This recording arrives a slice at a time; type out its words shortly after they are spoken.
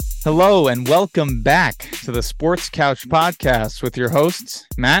Hello and welcome back to the Sports Couch Podcast with your hosts,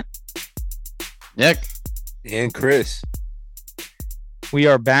 Matt, Nick, and Chris. We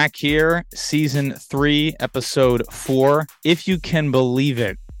are back here, Season 3, Episode 4. If you can believe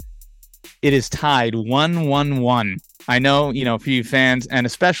it, it is tied 1-1-1. I know, for you fans, and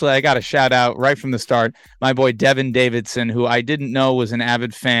especially I got a shout out right from the start, my boy Devin Davidson, who I didn't know was an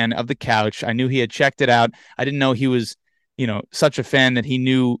avid fan of the couch. I knew he had checked it out. I didn't know he was, such a fan that he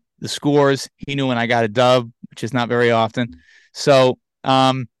knew the scores. He knew when I got a dub, which is not very often. So,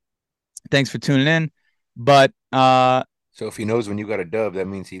 thanks for tuning in. But so if he knows when you got a dub, that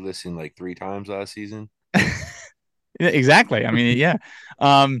means he listened like 3 times last season. Exactly. I mean, yeah.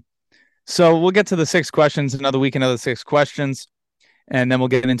 So we'll get to the 6 questions, another week, another 6 questions, and then we'll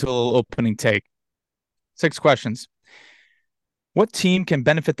get into a little opening take. 6 questions. What team can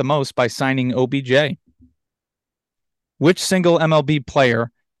benefit the most by signing OBJ? Which single MLB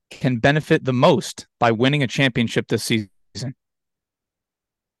player can benefit the most by winning a championship this season?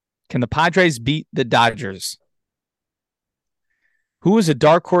 Can the Padres beat the Dodgers? Who is a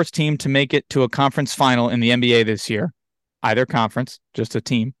dark horse team to make it to a conference final in the NBA this year? Either conference, just a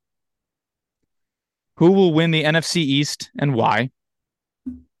team. Who will win the NFC East and why?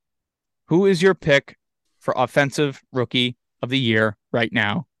 Who is your pick for offensive rookie of the year right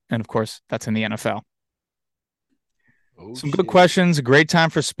now? And of course, that's in the NFL. Some good questions. A great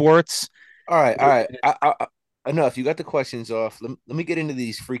time for sports. All right. Enough. You got the questions off. Let me get into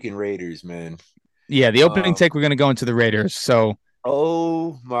these freaking Raiders, man. Yeah, the opening take, we're going to go into the Raiders. So,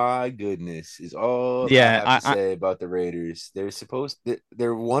 oh my goodness, is all I have to say about the Raiders. They're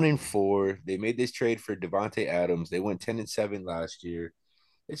 1-4. They made this trade for Devontae Adams. They went 10-7 last year.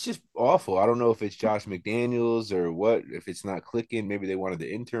 It's just awful. I don't know if it's Josh McDaniels or what. If it's not clicking, maybe they wanted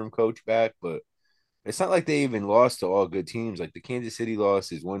the interim coach back, but it's not like they even lost to all good teams. Like the Kansas City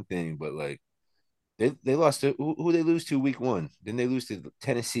loss is one thing, but like they lost to who they lose to week 1. Then they lose to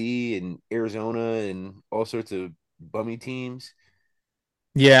Tennessee and Arizona and all sorts of bummy teams.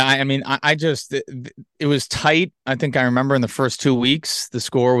 Yeah, I mean, I just it was tight. I think I remember in the first 2 weeks the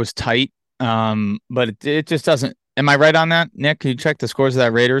score was tight. But it just doesn't. Am I right on that, Nick? Can you check the scores of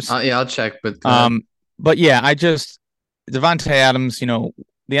that Raiders? Yeah, I'll check. But yeah, Devontae Adams. The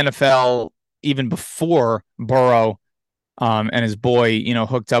NFL even before Burrow, and his boy,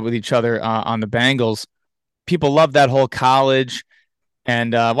 hooked up with each other on the Bengals. People love that whole college.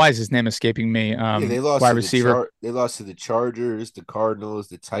 And why is his name escaping me? They lost wide receiver. They lost to the Chargers, the Cardinals,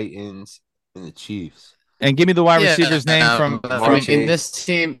 the Titans, and the Chiefs. And give me the wide receiver's name from. In this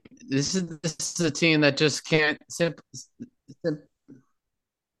team, this is a team that just can't.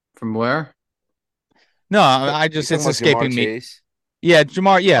 From where? No, it's escaping me. Chase? Yeah,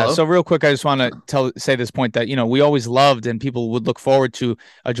 Jamar. Yeah. Hello? So real quick, I just want to say this point that, we always loved and people would look forward to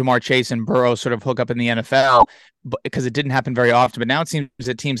a Jamar Chase and Burrow sort of hook up in the NFL, because it didn't happen very often. But now it seems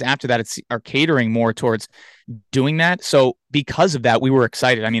that teams after that are catering more towards doing that. So because of that, we were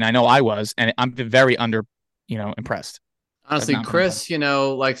excited. I mean, I know I was, and I'm very impressed. Honestly, Chris,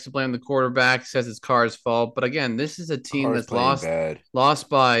 likes to blame the quarterback, says it's Carr's fault. But again, this is a team that's lost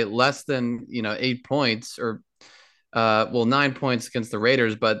by less than 8 points or 9 points against the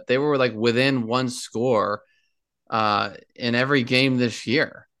Raiders, but they were like within 1 score in every game this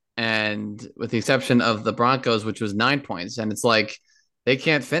year. And with the exception of the Broncos, which was 9 points, and it's like they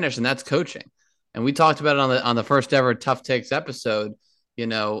can't finish, and that's coaching. And we talked about it on the first ever Tough Takes episode.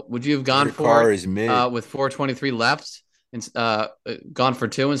 Would you have gone for it with 4:23 left and gone for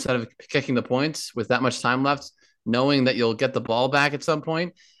 2 instead of kicking the points with that much time left, knowing that you'll get the ball back at some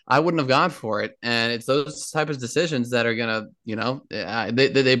point? I wouldn't have gone for it. And it's those type of decisions that are going to,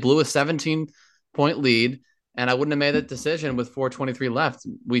 they blew a 17-point lead, and I wouldn't have made that decision with 4:23 left.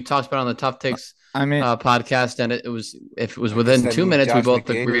 We talked about it on the Tough Takes podcast, and if it was within 2 minutes, we both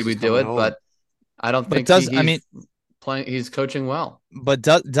agreed we'd do it. But I don't think he's coaching well. But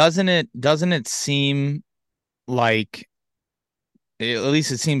doesn't it seem like, at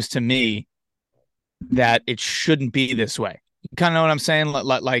least it seems to me, that it shouldn't be this way? You kind of know what I'm saying?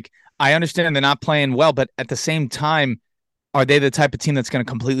 Like, I understand they're not playing well, but at the same time, are they the type of team that's going to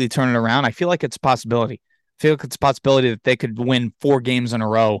completely turn it around? I feel like it's a possibility. I feel like it's a possibility that they could win 4 games in a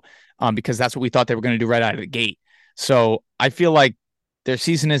row, because that's what we thought they were going to do right out of the gate. So I feel like their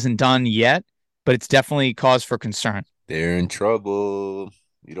season isn't done yet, but it's definitely cause for concern. They're in trouble.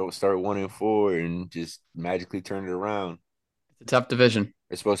 You don't start 1-4 and just magically turn it around. It's a tough division.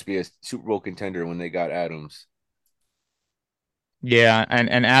 They're supposed to be a Super Bowl contender when they got Adams. Yeah,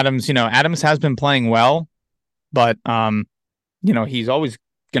 and Adams, Adams has been playing well, but he's always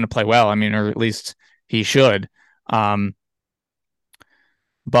going to play well. I mean, or at least he should.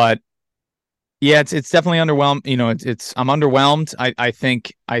 But yeah, it's definitely underwhelmed. I'm underwhelmed. I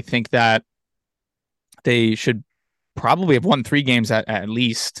think that they should probably have won 3 games at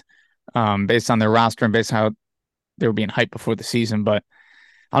least, based on their roster and based on how they were being hyped before the season. But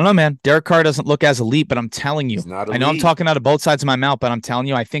I don't know, man. Derek Carr doesn't look as elite, but I'm telling you, He's not I know I'm elite. talking out of both sides of my mouth, but I'm telling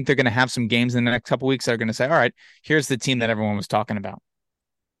you, I think they're going to have some games in the next couple of weeks that are going to say, all right, here's the team that everyone was talking about.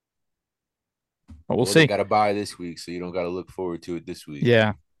 But we'll see. They got to buy this week, so you don't got to look forward to it this week.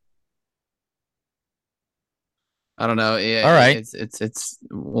 Yeah. I don't know. Yeah, all right. It's.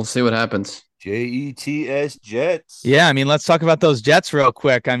 We'll see what happens. Jets. Yeah, I mean, let's talk about those Jets real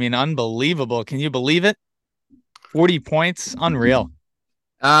quick. I mean, unbelievable. Can you believe it? 40 points, unreal.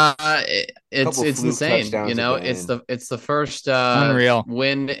 It's insane. It's the first unreal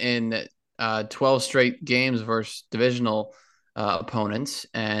win in 12 straight games versus divisional opponents,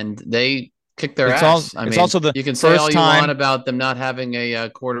 and they kicked their ass. It's also the you can say all you want about them not having a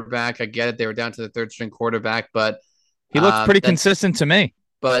quarterback. I get it; they were down to the third string quarterback, but he looked pretty consistent to me.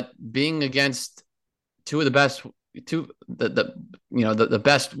 But being against one of the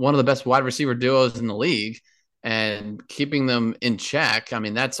best wide receiver duos in the league, and keeping them in check, I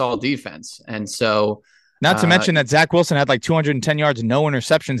mean, that's all defense. And so, not to mention that Zach Wilson had like 210 yards and no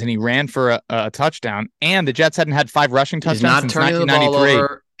interceptions, and he ran for a touchdown. And the Jets hadn't had 5 rushing touchdowns since 1993. The ball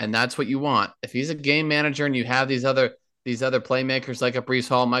over, and that's what you want. If he's a game manager and you have these other playmakers like a Breece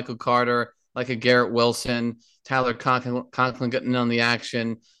Hall, Michael Carter, like a Garrett Wilson, Tyler Conklin getting on the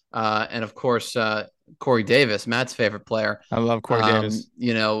action, and of course Corey Davis, Matt's favorite player. I love Corey Davis.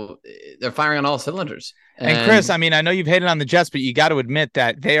 They're firing on all cylinders. And Chris, I mean, I know you've hated on the Jets, but you got to admit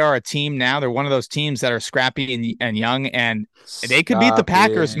that they are a team now. They're one of those teams that are scrappy and young, and they could beat the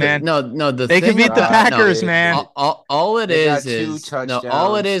Packers, man. They could beat the Packers, man. All it is,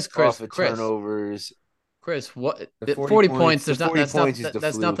 Chris. Turnovers. Chris, what? 40 points. That's nothing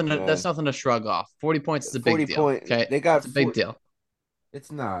to shrug off. 40 points is a big deal. Okay, it's a big deal.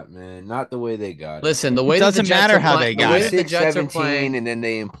 It's not, man. Not the way they got it. Listen, the way it doesn't matter how they got it. The Jets are playing, and then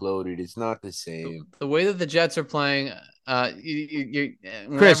they imploded. It's not the same. The way that the Jets are playing,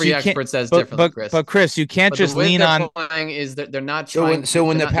 Chris, every expert says differently, Chris. But Chris, you can't just lean on. Playing is that they're not trying. So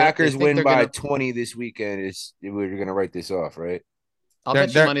when the Packers win by 20 this weekend, we're gonna write this off, right? I'll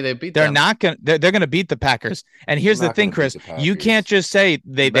bet you money they beat them. They're going to beat the Packers. And here's the thing, Chris. You can't just say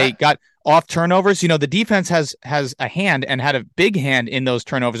they got off turnovers. The defense has a hand and had a big hand in those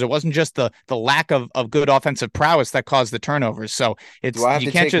turnovers. It wasn't just the lack of good offensive prowess that caused the turnovers. So it's Do I have to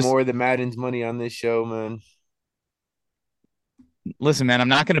take more of the Madden's money on this show, man? Listen, man, I'm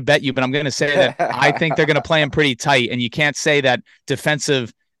not going to bet you, but I'm going to say that I think they're going to play them pretty tight. And you can't say that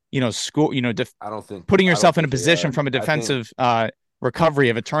defensive, score. I don't think putting yourself in a position from a defensive recovery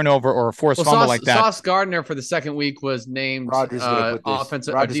of a turnover or a forced fumble like that. Sauce Gardner for the second week was named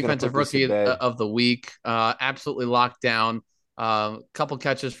defensive rookie of the week. Absolutely locked down. Couple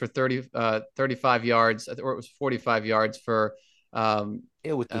catches for 35 yards, or it was 45 yards for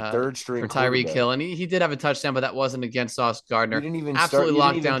with the third string for Tyreek Hill, and he did have a touchdown, but that wasn't against Sauce Gardner. Absolutely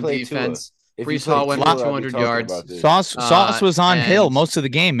locked down defense. Breece Hall went for 200 yards. Sauce was on Hill most of the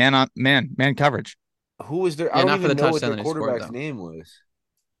game, man coverage. Who was there? I don't even know what their quarterback's name was.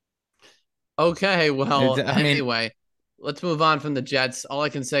 Okay, well, anyway, let's move on from the Jets. All I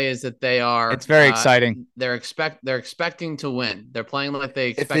can say is that they are. It's very exciting. They're expecting to win. They're playing like they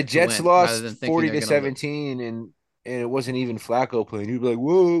expect to win. If the Jets lost 40-17 and it wasn't even Flacco playing, you'd be like,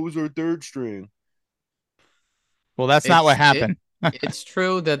 "Whoa, it was our third string." Well, that's not what happened. It's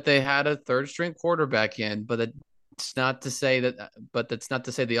true that they had a third string quarterback in, but it's not to say that. But that's not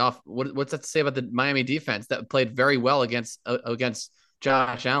to say the off. What's that to say about the Miami defense that played very well against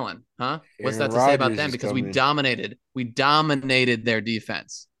Josh Allen? Huh? What's that to say about them? Because we dominated their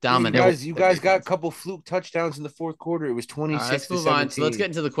defense. You guys got a couple fluke touchdowns in the fourth quarter. It was 26. Let's move on. So let's get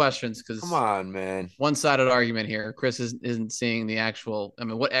into the questions, because come on, man. One-sided argument here. Chris isn't seeing the actual. I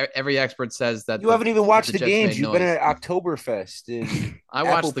mean, what every expert says that you haven't even watched the games. You've been at Oktoberfest. I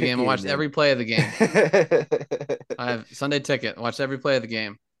watched the game. I watched every play of the game. I have Sunday ticket. I watched every play of the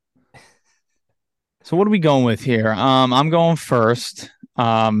game. So what are we going with here? I'm going first.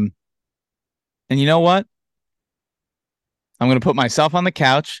 And you know what? I'm going to put myself on the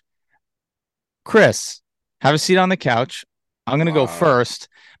couch. Chris, have a seat on the couch. I'm going to go first.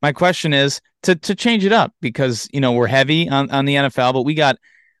 My question is to change it up, because, we're heavy on the NFL, but we got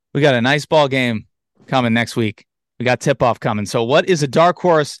a nice ball game coming next week. We got tip-off coming. So what is a dark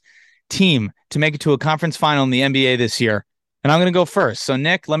horse team to make it to a conference final in the NBA this year? And I'm going to go first. So,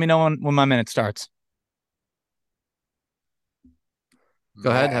 Nick, let me know when my minute starts. Go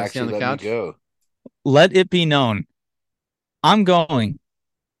ahead. Have a seat on the couch. Let it be known, I'm going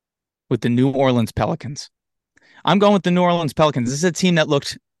with the New Orleans Pelicans. I'm going with the New Orleans Pelicans. This is a team that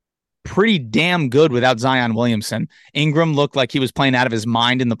looked pretty damn good without Zion Williamson. Ingram looked like he was playing out of his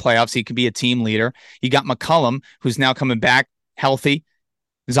mind in the playoffs. He could be a team leader. You got McCollum, who's now coming back healthy.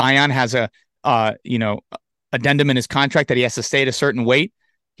 Zion has a addendum in his contract that he has to stay at a certain weight.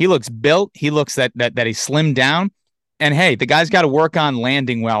 He looks built. He looks that he slimmed down. And hey, the guy's got to work on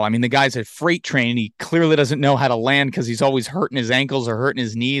landing well. I mean, the guy's a freight train. He clearly doesn't know how to land because he's always hurting his ankles or hurting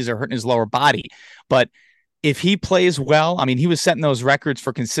his knees or hurting his lower body. But if he plays well, I mean, he was setting those records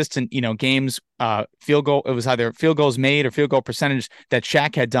for consistent, games, field goal. It was either field goals made or field goal percentage that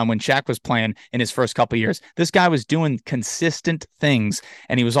Shaq had done when Shaq was playing in his first couple of years. This guy was doing consistent things,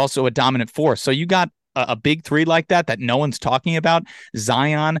 and he was also a dominant force. So you got a big three like that no one's talking about,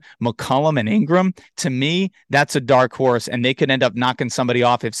 Zion, McCollum, and Ingram. To me, that's a dark horse, and they could end up knocking somebody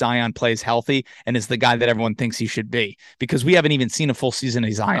off if Zion plays healthy and is the guy that everyone thinks he should be, because we haven't even seen a full season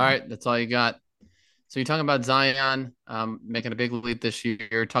of Zion. All right, that's all you got. So you're talking about Zion making a big leap this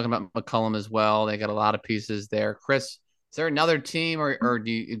year, talking about McCollum as well. They got a lot of pieces there. Chris, is there another team or do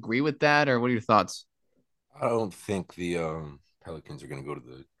you agree with that, or what are your thoughts? I don't think the Pelicans are going to go to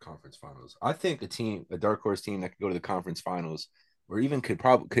the conference finals. I think a dark horse team that could go to the conference finals or even could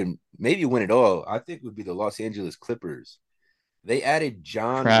maybe win it all, I think would be the Los Angeles Clippers. They added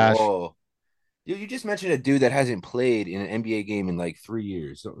John Wall. You just mentioned a dude that hasn't played in an NBA game in like 3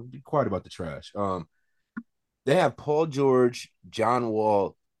 years. So be quiet about the trash. They have Paul George, John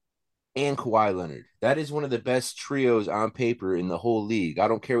Wall, and Kawhi Leonard. That is one of the best trios on paper in the whole league. I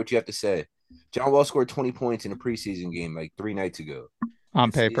don't care what you have to say. John Wall scored 20 points in a preseason game like 3 nights ago.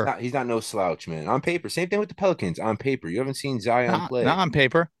 On paper. He's not no slouch, man. On paper. Same thing with the Pelicans. On paper. You haven't seen Zion play. Not on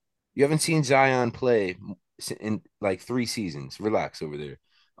paper. You haven't seen Zion play in like 3 seasons. Relax over there.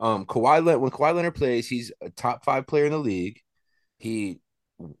 When Kawhi Leonard plays, he's a top 5 player in the league. He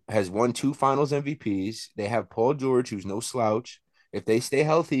has won 2 finals MVPs. They have Paul George, who's no slouch. If they stay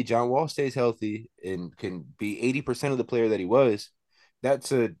healthy, John Wall stays healthy and can be 80% of the player that he was.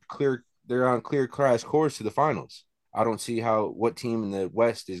 They're on clear crash course to the finals. I don't see what team in the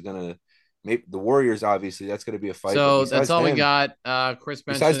West is gonna make the Warriors. Obviously, that's gonna be a fight. So that's all we got. Chris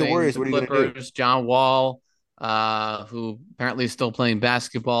mentioned besides the Warriors, what are you gonna do? John Wall, who apparently is still playing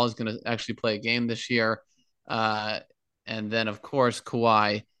basketball, is going to actually play a game this year. And then, of course,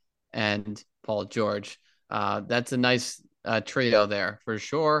 Kawhi and Paul George. That's a nice trio there for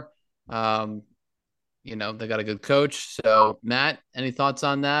sure. They got a good coach. So, Matt, any thoughts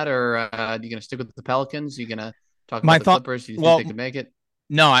on that? Or are you going to stick with the Pelicans? Are you going to talk about the Clippers? Do you think they can make it?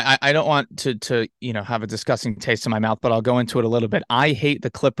 No, I don't want to have a disgusting taste in my mouth, but I'll go into it a little bit. I hate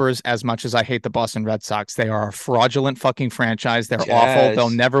the Clippers as much as I hate the Boston Red Sox. They are a fraudulent fucking franchise. They're awful. They'll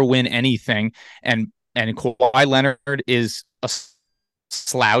never win anything. And Kawhi Leonard is a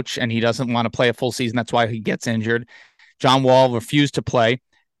slouch, and he doesn't want to play a full season. That's why he gets injured. John Wall refused to play.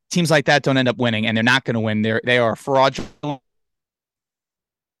 Teams like that don't end up winning, and they're not going to win. They are fraudulent.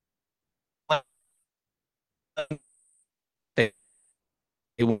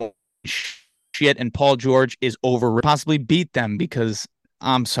 Shit, and Paul George is over. Possibly beat them, because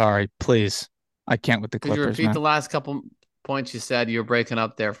I'm sorry, please, I can't with the Clippers. Could you repeat the last couple points you said? You were breaking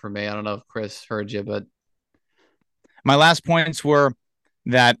up there for me. I don't know if Chris heard you, but my last points were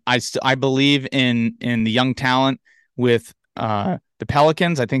that I believe in the young talent with the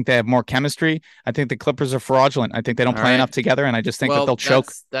Pelicans. I think they have more chemistry. I think the Clippers are fraudulent. I think they don't play enough together, and I just think that they'll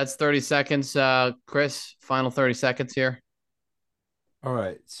choke. That's 30 seconds. Chris, final 30 seconds here. All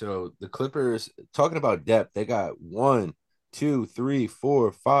right. So the Clippers, talking about depth, they got 1, 2, 3,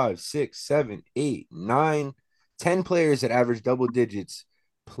 4, 5, 6, 7, 8, 9, 10 players that average double digits.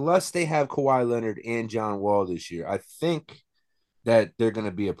 Plus, they have Kawhi Leonard and John Wall this year. I think that they're going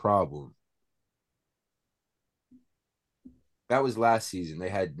to be a problem. That was last season. They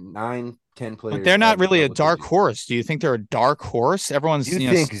had 9, 10 players. But they're not really a dark horse. Do you think they're a dark horse? Everyone's.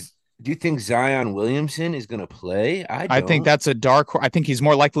 Do you think Zion Williamson is going to play? I think that's a dark horse. I think he's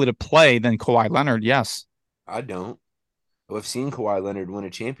more likely to play than Kawhi Leonard. Yes. I don't. I've seen Kawhi Leonard win a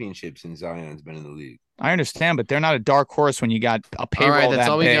championship since Zion's been in the league. I understand, but they're not a dark horse when you got a payroll. All right, that's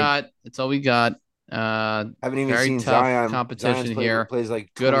all we got. That's all we got. Haven't even very seen tough Zion. competition here. Plays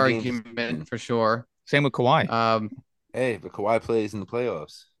like good argument for sure. Same with Kawhi. Hey, but Kawhi plays in the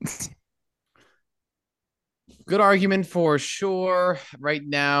playoffs. Good argument for sure. Right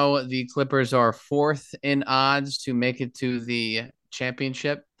now, the Clippers are 4th in odds to make it to the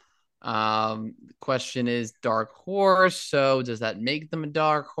championship. The question is dark horse. So does that make them a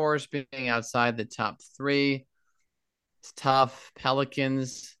dark horse being outside the top 3? It's tough.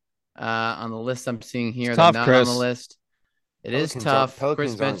 Pelicans on the list I'm seeing here. It's tough, they're not Chris. on the list. It is tough.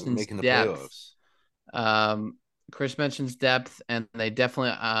 Pelicans aren't making the playoffs. Chris mentions depth, and they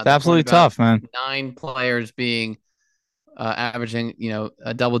definitely it's absolutely tough, man. 9 players being averaging,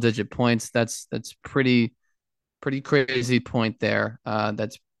 a double-digit points. That's pretty crazy point there.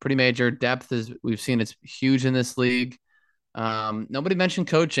 That's pretty major. Depth we've seen it's huge in this league. Nobody mentioned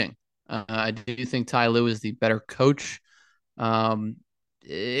coaching. I do think Ty Lue is the better coach.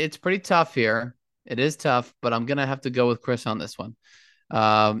 It's pretty tough here. It is tough, but I'm gonna have to go with Chris on this one.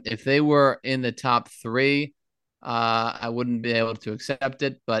 If they were in the top 3, I wouldn't be able to accept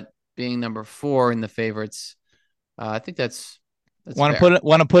it. But being number 4 in the favorites, I think that's want to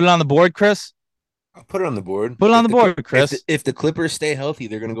put it on the board, Chris? I'll put it on the board. Put it on the board, Chris. If the Clippers stay healthy,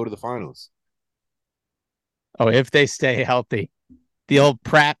 they're going to go to the finals. Oh, if they stay healthy, the old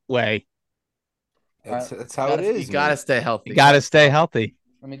Pratt way. That's how it is. You got to stay healthy. You got to stay healthy.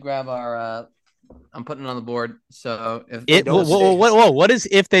 Let me grab our. I'm putting it on the board. So what does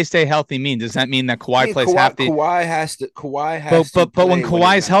if they stay healthy mean? Does that mean that Kawhi plays half the? Kawhi has to. But when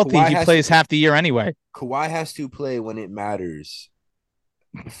Kawhi's healthy, he plays half the year anyway. Kawhi has to play when it matters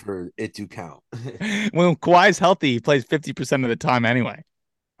for it to count. When Kawhi's healthy, he plays 50% of the time anyway.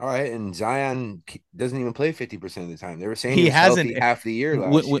 All right, and Zion doesn't even play 50% of the time. They were saying he hasn't half the year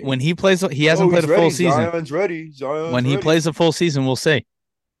last year. When he plays, he hasn't played a full season. Zion's ready. When he plays a full season, we'll see.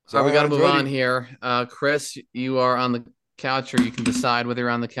 So we got to move on here. Chris, you are on the couch, or you can decide whether you're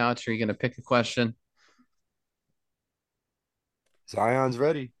on the couch or you're going to pick a question. Zion's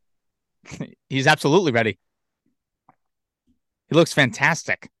ready. He's absolutely ready. He looks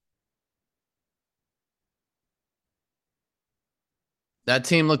fantastic. That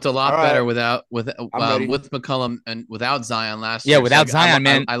team looked a lot better with McCollum and without Zion last year. Yeah, without Zion,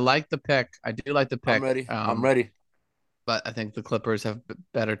 man. I like the pick. I do like the pick. I'm ready. But I think the Clippers have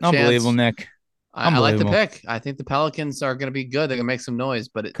better chance. Unbelievable, Nick. I like the pick. I think the Pelicans are going to be good. They're going to make some noise,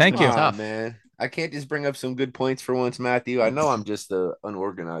 but it's Thank you. Tough. Man. I can't just bring up some good points for once, Matthew. I know I'm just the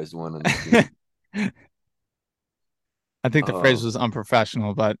unorganized one on this team. I think the phrase was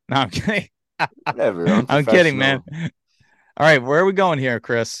unprofessional, but no, I'm kidding. Whatever. I'm kidding, man. All right, where are we going here,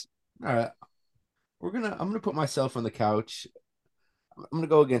 Chris? All right. I'm gonna put myself on the couch. I'm gonna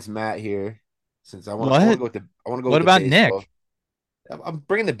go against Matt here. Since I want to go with What about Nick? I'm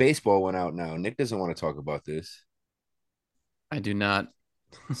bringing the baseball one out now. Nick doesn't want to talk about this. I do not.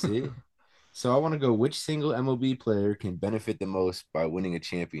 See? So I want to go which single MLB player can benefit the most by winning a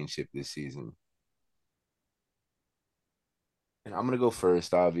championship this season. And I'm going to go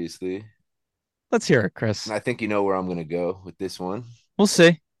first, obviously. Let's hear it, Chris. And I think you know where I'm going to go with this one. We'll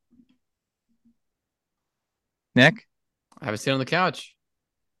see. Nick? I have a seat on the couch.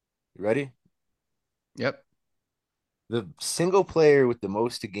 You ready? Yep. The single player with the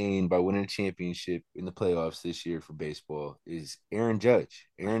most to gain by winning a championship in the playoffs this year for baseball is Aaron Judge.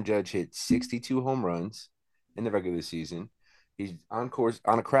 Aaron Judge hit 62 home runs in the regular season. He's on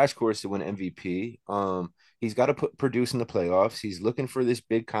a crash course to win MVP. He's got to produce in the playoffs. He's looking for this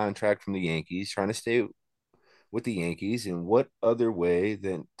big contract from the Yankees, trying to stay with the Yankees. And what other way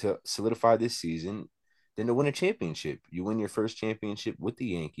than to solidify this season than to win a championship? You win your first championship with the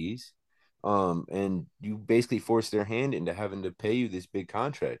Yankees. And you basically force their hand into having to pay you this big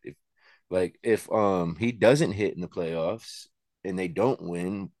contract. If he doesn't hit in the playoffs and they don't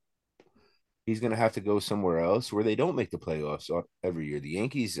win, he's gonna have to go somewhere else where they don't make the playoffs every year. The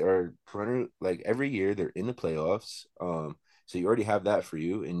Yankees are every year they're in the playoffs. So you already have that for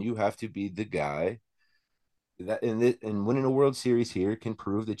you, and you have to be the guy that and winning a World Series here can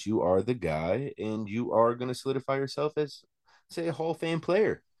prove that you are the guy, and you are gonna solidify yourself as, say, a Hall of Fame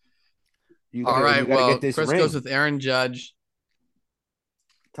player. All right. Well, Chris goes with Aaron Judge.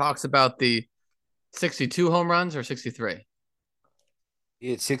 Talks about the 62 home runs or 63? He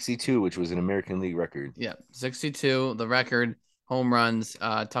hit 62, which was an American League record. Yeah, 62, the record home runs.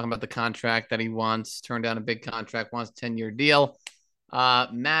 Talking about the contract that he wants. Turned down a big contract, wants a 10-year deal.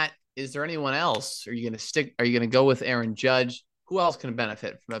 Matt, is there anyone else? Are you going to go with Aaron Judge? Who else can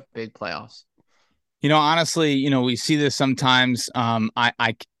benefit from a big playoffs? Honestly, we see this sometimes.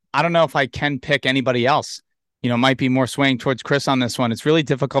 I don't know if I can pick anybody else. Might be more swaying towards Chris on this one. It's really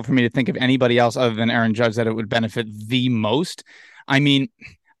difficult for me to think of anybody else other than Aaron Judge that it would benefit the most. I mean,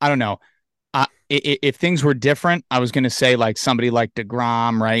 I don't know. If things were different, I was going to say like somebody like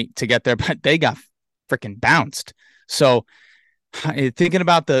DeGrom, right, to get there, but they got freaking bounced. So thinking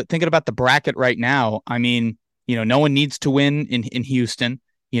about the bracket right now, I mean, no one needs to win in Houston,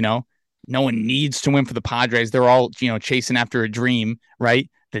 no one needs to win for the Padres. They're all, chasing after a dream, right?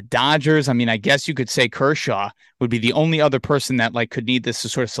 The Dodgers, I mean, I guess you could say Kershaw would be the only other person that could need this to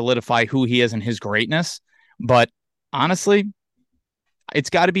sort of solidify who he is and his greatness. But honestly, it's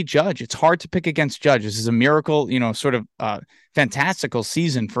got to be Judge. It's hard to pick against Judge. This is a miracle, sort of fantastical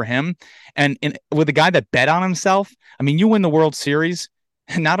season for him. And with a guy that bet on himself, I mean, you win the World Series,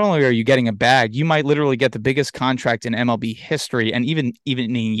 and not only are you getting a bag, you might literally get the biggest contract in MLB history and even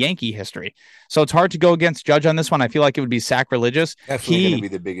in Yankee history. So it's hard to go against Judge on this one. I feel like it would be sacrilegious. Definitely going to be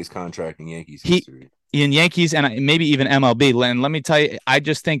the biggest contract in Yankees history. In Yankees and maybe even MLB. And let me tell you, I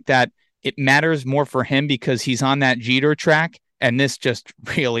just think that it matters more for him because he's on that Jeter track, and this just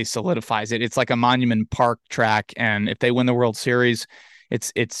really solidifies it. It's like a Monument Park track, and if they win the World Series,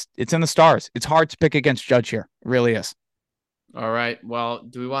 it's in the stars. It's hard to pick against Judge here. It really is. All right. Well,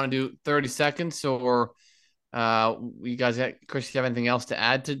 do we want to do 30 seconds or you guys, Chris, you have anything else to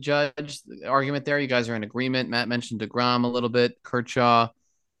add to Judge the argument there? You guys are in agreement. Matt mentioned DeGrom a little bit, Kershaw.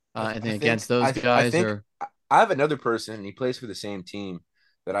 Anything against those guys? I have another person. He plays for the same team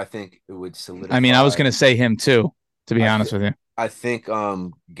that I think it would solidify. I mean, I was going to say him too, to be honest with you. I think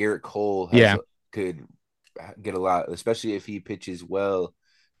Garrett Cole could get a lot, especially if he pitches well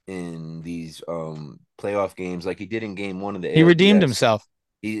in these playoff games like he did in game 1 of the ALDS. He redeemed himself.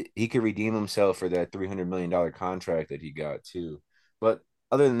 He could redeem himself for that $300 million contract that he got too. But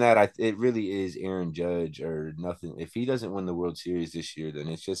other than that, it really is Aaron Judge or nothing. If he doesn't win the World Series this year, then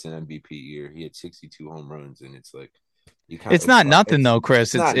it's just an MVP year. He had 62 home runs, and it's like it's not nothing though,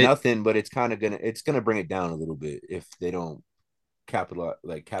 Chris. It's not nothing, but it's gonna bring it down a little bit if they don't capitalize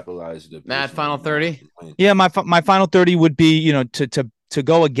the Matt. Final 30. Yeah, my final 30 would be to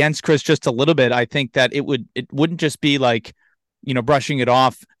go against Chris just a little bit. I think that it wouldn't just be like brushing it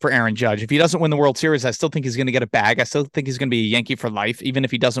off for Aaron Judge. If he doesn't win the World Series, I still think he's going to get a bag. I still think he's going to be a Yankee for life, even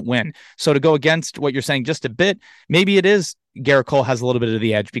if he doesn't win. So to go against what you're saying just a bit, maybe it is Garrett Cole has a little bit of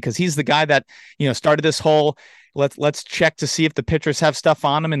the edge because he's the guy that, started this whole let's check to see if the pitchers have stuff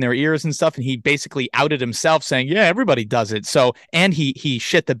on them in their ears and stuff. And he basically outed himself saying, yeah, everybody does it. So, and he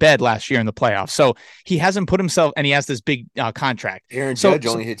shit the bed last year in the playoffs. So he hasn't put himself, and he has this big contract. Aaron Judge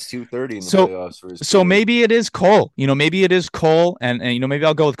only hits 230 in the playoffs for his career. Maybe it is Cole, maybe it is Cole. And maybe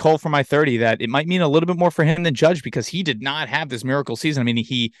I'll go with Cole for my 30, that it might mean a little bit more for him than Judge because he did not have this miracle season. I mean,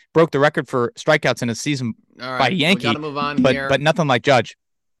 he broke the record for strikeouts in a season by Yankee, we gotta move on but nothing like Judge.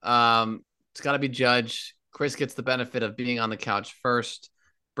 It's got to be Judge. Chris gets the benefit of being on the couch first,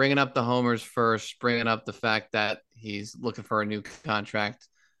 bringing up the homers first, bringing up the fact that he's looking for a new contract.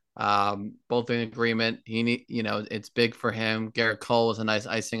 Both in agreement. It's big for him. Garrett Cole was a nice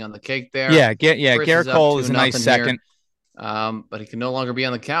icing on the cake there. Yeah. Garrett Cole is a nice second. But he can no longer be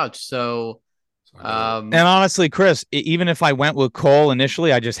on the couch. So, and honestly, Chris, even if I went with Cole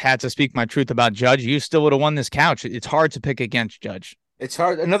initially, I just had to speak my truth about Judge. You still would have won this couch. It's hard to pick against Judge. It's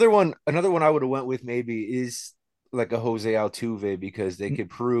hard. Another one I would have went with maybe is like a Jose Altuve because they could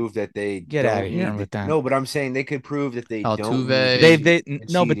prove that they get out of here with that. No, but I'm saying they could prove that they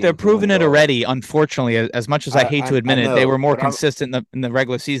Altuve. No, but they're proving it already. Unfortunately, as much as I hate to admit it, they were more consistent in the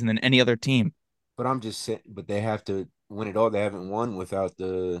regular season than any other team. But I'm just saying, but they have to win it all. They haven't won without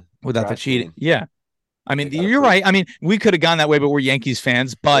the cheating. Yeah. I mean, you're right. I mean, we could have gone that way, but we're Yankees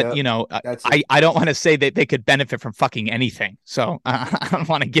fans. But, I don't want to say that they could benefit from fucking anything. So I don't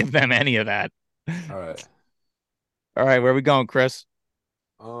want to give them any of that. All right. Where are we going, Chris?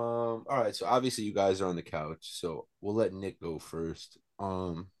 All right. So obviously you guys are on the couch. So we'll let Nick go first.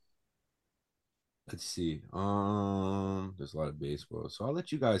 Let's see. There's a lot of baseball. So I'll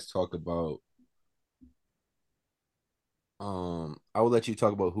let you guys talk about I will let you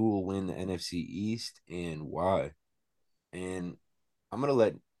talk about who will win the NFC East and why. And I'm going to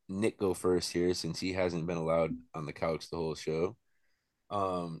let Nick go first here since he hasn't been allowed on the couch the whole show.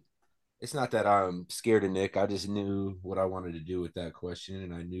 It's not that I'm scared of Nick. I just knew what I wanted to do with that question,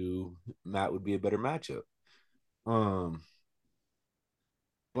 and I knew Matt would be a better matchup.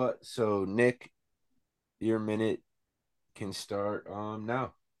 But so Nick, your minute can start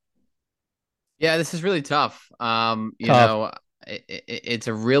now. Yeah, this is really tough. It's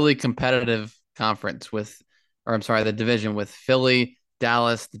a really competitive conference the division with Philly,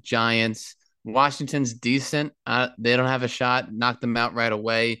 Dallas, the Giants. Washington's decent. They don't have a shot. Knock them out right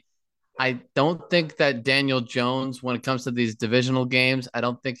away. I don't think that Daniel Jones, when it comes to these divisional games, I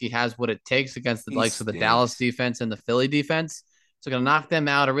don't think he has what it takes against the likes of the Dallas defense and the Philly defense. So going to knock them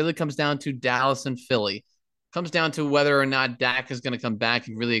out. It really comes down to Dallas and Philly. Comes down to whether or not Dak is going to come back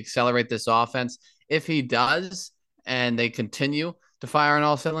and really accelerate this offense. If he does, and they continue to fire on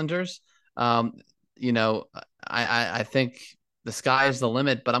all cylinders, I think the sky is the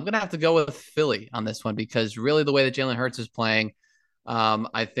limit. But I'm going to have to go with Philly on this one because really the way that Jalen Hurts is playing,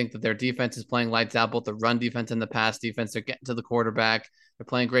 I think that their defense is playing lights out, both the run defense and the pass defense. They're getting to the quarterback. They're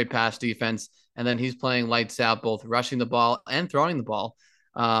playing great pass defense. And then he's playing lights out, both rushing the ball and throwing the ball.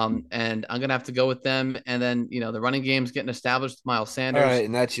 And I'm going to have to go with them. And then, the running game's getting established with Miles All Sanders. right,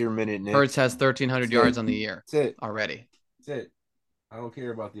 and that's your minute, Nick. Hurts has 1,300 yards on the year. That's it already. That's it. I don't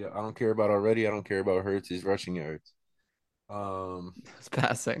care about already. I don't care about Hurts' rushing yards. It's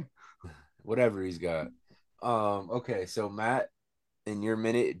passing. Whatever he's got. Okay, so Matt, in your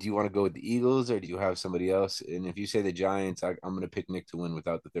minute, do you want to go with the Eagles or do you have somebody else? And if you say the Giants, I'm going to pick Nick to win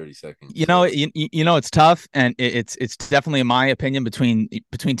without the 30 seconds. It's tough, and it's definitely, in my opinion, between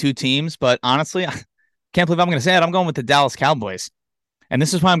two teams. But honestly, I can't believe I'm going to say it. I'm going with the Dallas Cowboys. And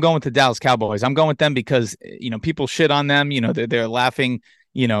this is why I'm going with the Dallas Cowboys. I'm going with them because, people shit on them. They're laughing,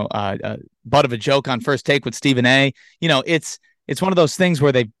 butt of a joke on First Take with Stephen A. It's one of those things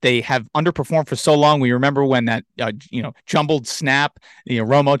where they have underperformed for so long. We remember when that, jumbled snap,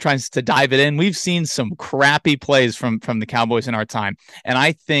 Romo tries to dive it in. We've seen some crappy plays from the Cowboys in our time. And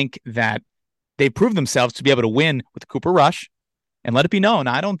I think that they proved themselves to be able to win with Cooper Rush. And let it be known,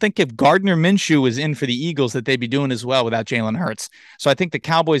 I don't think if Gardner Minshew was in for the Eagles that they'd be doing as well without Jalen Hurts. So I think the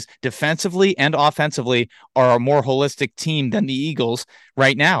Cowboys defensively and offensively are a more holistic team than the Eagles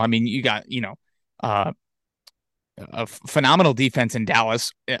right now. I mean, you got, a phenomenal defense in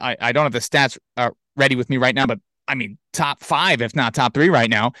Dallas. I don't have the stats ready with me right now, but I mean, top 5, if not top 3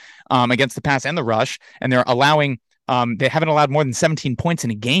 right now, against the pass and the rush. And they're allowing, they haven't allowed more than 17 points in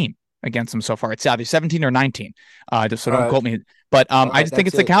a game against them so far. It's either 17 or 19. So don't quote me. But I just think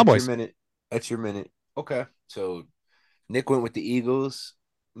it's the Cowboys. That's your minute. Okay. So Nick went with the Eagles.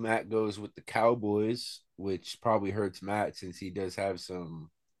 Matt goes with the Cowboys, which probably hurts Matt since he does have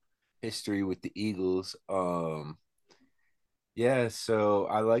some history with the Eagles. Yeah, so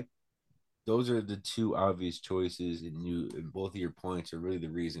I like those are the two obvious choices, and both of your points are really the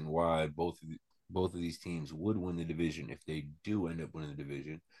reason why both of these teams would win the division if they do end up winning the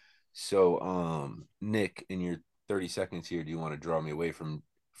division. So, Nick, in your 30 seconds here, do you want to draw me away from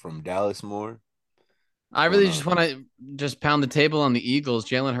Dallas more? I really just want to just pound the table on the Eagles.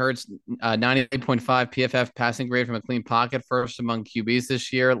 Jalen Hurts, 98.5 PFF passing grade from a clean pocket, first among QBs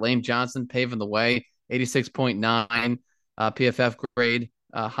this year. Lane Johnson paving the way, 86.9 PFF grade,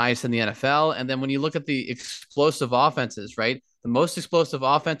 highest in the NFL. And then when you look at the explosive offenses, right? The most explosive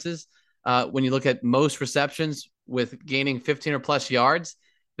offenses, when you look at most receptions with gaining 15 or plus yards,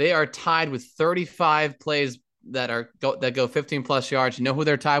 they are tied with 35 plays that go 15 plus yards. You know who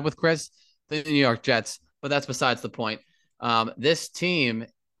they're tied with, Chris? The New York Jets, but that's besides the point. This team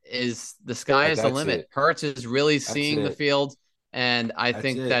is the sky is the limit. Hurts is really seeing the field, and I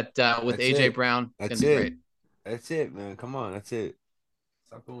think that with AJ Brown, it's gonna be great. That's it, man. Come on, that's it.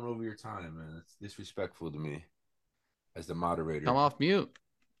 Stop going over your time, man. That's disrespectful to me as the moderator. Come off mute.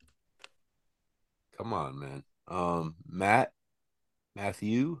 Come on, man.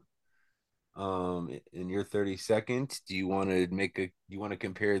 Matthew, in your 30 seconds, do you want to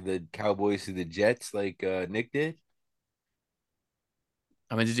compare the Cowboys to the Jets like Nick did?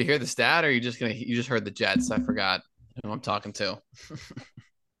 I mean, did you hear the stat, or you just heard the Jets? I forgot who I'm talking to.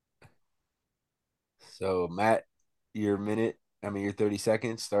 So, Matt, your 30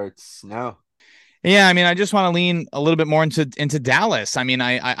 seconds starts now. Yeah, I mean, I just want to lean a little bit more into Dallas. I mean,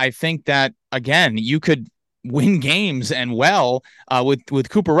 I think that, again, you could win games and with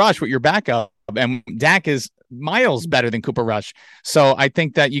Cooper Rush with your backup, and Dak is miles better than Cooper Rush. So I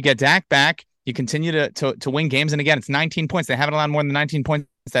think that you get Dak back, you continue to win games, and again, it's 19 points. They haven't allowed more than 19 points.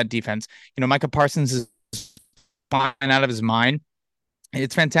 That defense, Micah Parsons is flying out of his mind.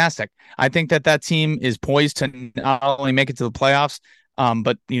 It's fantastic. I think that team is poised to not only make it to the playoffs,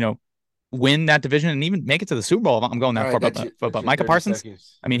 but win that division and even make it to the Super Bowl. I'm going that far, but Micah Parsons,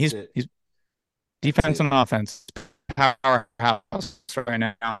 seconds. I mean, he's defense and offense powerhouse right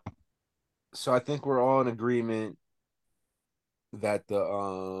now. So I think we're all in agreement that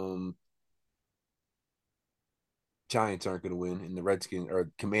the Giants aren't going to win, and the Redskins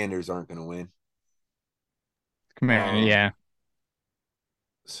or Commanders aren't going to win. Yeah.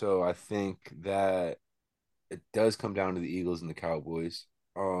 So I think that it does come down to the Eagles and the Cowboys.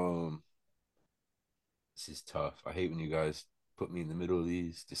 This is tough. I hate when you guys put me in the middle of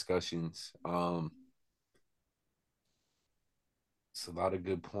these discussions. It's a lot of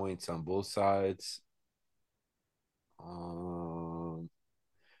good points on both sides. I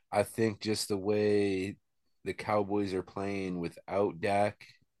think just the way the Cowboys are playing without Dak,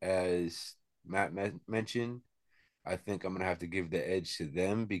 as Matt mentioned, I think I'm going to have to give the edge to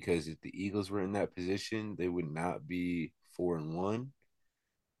them, because if the Eagles were in that position, they would not be 4-1.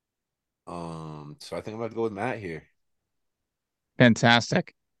 So I think I'm going to have to go with Matt here.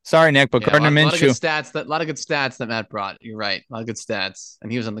 Fantastic. Sorry, Nick, but Gardner Minshew. A lot of good stats that Matt brought. You're right. A lot of good stats.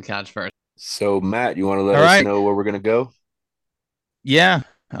 And he was on the couch first. So, Matt, you want to let us know where we're going to go? Yeah.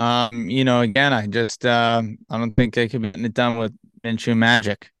 Again, I don't think they could be done with Minshew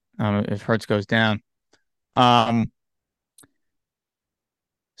magic if Hurts goes down. So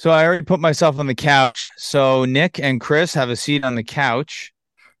I already put myself on the couch. So Nick and Chris have a seat on the couch.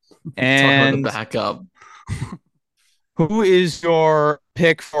 And talk about the backup. Who is your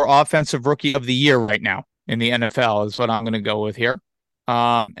pick for offensive rookie of the year right now in the NFL is what I'm going to go with here.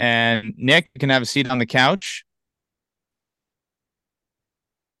 And Nick, you can have a seat on the couch.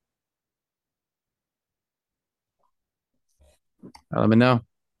 Let me know.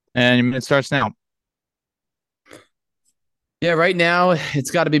 And your minute starts now. Yeah, right now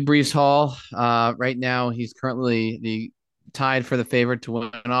it's got to be Breece Hall. Right now he's currently tied for the favorite to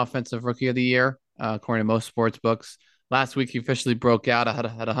win offensive rookie of the year, according to most sports books. Last week he officially broke out. I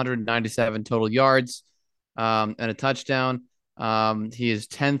had 197 total yards and a touchdown. He is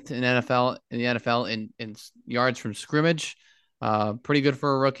 10th in the NFL in yards from scrimmage. Pretty good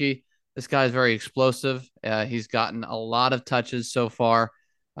for a rookie. This guy is very explosive. He's gotten a lot of touches so far.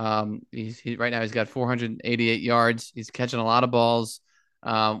 Right now he's got 488 yards. He's catching a lot of balls.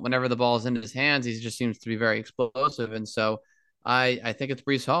 Whenever the ball is in his hands, he just seems to be very explosive. And so I think it's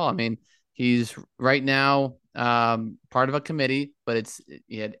Breece Hall. I mean, he's right now part of a committee, but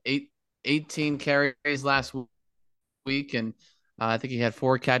he had 18 carries last week, and I think he had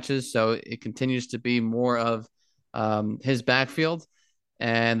 4 catches. So it continues to be more of his backfield.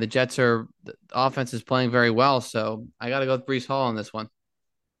 And the offense is playing very well. So I got to go with Breece Hall on this one.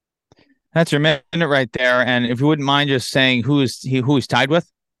 That's your minute right there. And if you wouldn't mind just saying who he's tied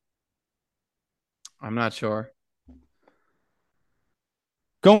with? I'm not sure.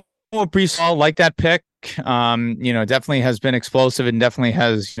 Go with Breece Hall, like that pick. Definitely has been explosive and definitely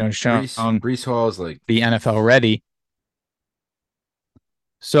has, shown Breece Hall is like the NFL ready.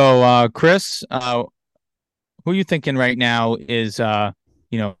 So, Chris, who are you thinking right now is,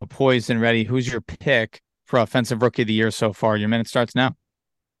 poised and ready? Who's your pick for offensive rookie of the year so far? Your minute starts now.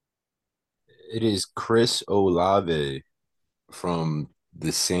 It is Chris Olave from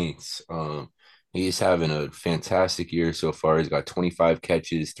the Saints. He's having a fantastic year so far. He's got 25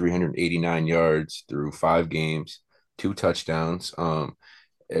 catches, 389 yards through 5 games, 2 touchdowns.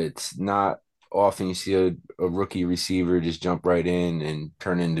 It's not often you see a rookie receiver just jump right in and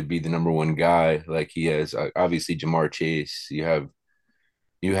turn into be the number one guy like he has. Obviously, Jamar Chase. You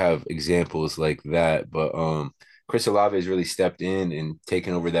have examples like that, but Chris Olave has really stepped in and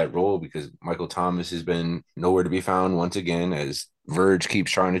taken over that role because Michael Thomas has been nowhere to be found once again, as Verge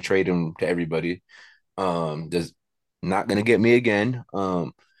keeps trying to trade him to everybody. Does not going to get me again.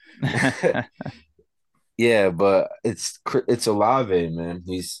 Yeah, but it's Olave, man.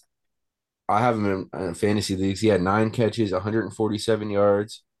 I have him in fantasy leagues. He had 9 catches, 147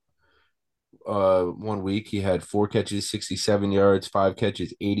 yards. 1 week he had 4 catches, 67 yards, 5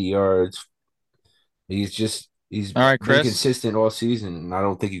 catches, 80 yards. He's all right, been consistent all season. And I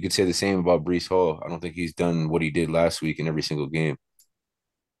don't think you could say the same about Breece Hall. I don't think he's done what he did last week in every single game.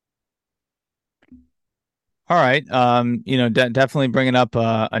 All right. Definitely bringing up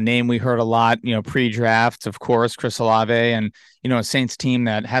a name we heard a lot, pre-draft, of course, Chris Olave, and, a Saints team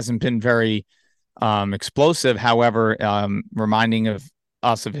that hasn't been very explosive. However, reminding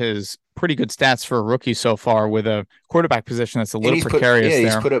us of his pretty good stats for a rookie so far with a quarterback position that's a little precarious.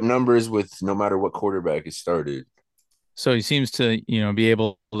 He's put up numbers with no matter what quarterback has started. So he seems to, be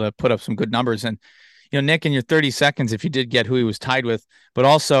able to put up some good numbers. And, Nick, in your 30 seconds, if you did get who he was tied with, but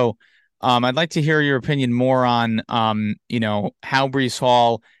also I'd like to hear your opinion more on, how Breece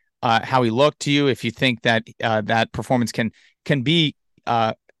Hall, how he looked to you, if you think that that performance can be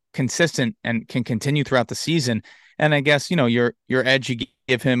consistent and can continue throughout the season. And I guess, your edge you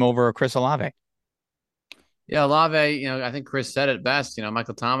give him over Chris Olave. Yeah, Olave, I think Chris said it best.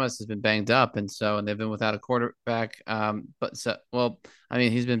 Michael Thomas has been banged up, and they've been without a quarterback.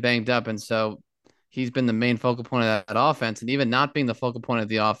 He's been banged up, and so he's been the main focal point of that offense. And even not being the focal point of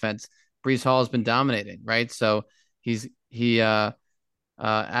the offense, Breece Hall has been dominating, right? So he's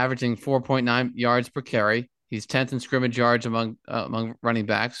averaging 4.9 yards per carry. He's 10th in scrimmage yards among running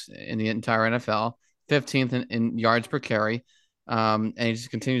backs in the entire NFL, 15th in yards per carry, and he just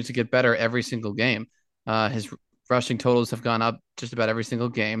continues to get better every single game. His rushing totals have gone up just about every single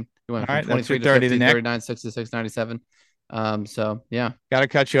game. He went from 23 to 50, 39, 66, 97. So, yeah. Got to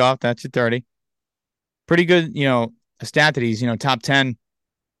cut you off. That's your 30. Pretty good, a stat that he's, top 10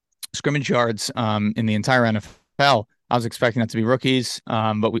 scrimmage yards in the entire NFL. I was expecting that to be rookies,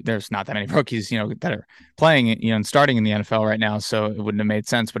 but there's not that many rookies, that are playing, and starting in the NFL right now, so it wouldn't have made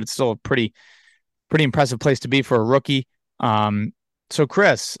sense. But it's still a pretty impressive place to be for a rookie. So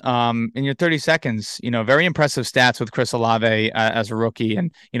Chris, in your 30 seconds, very impressive stats with Chris Olave as a rookie,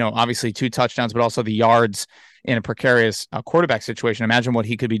 and obviously 2 touchdowns, but also the yards in a precarious quarterback situation. Imagine what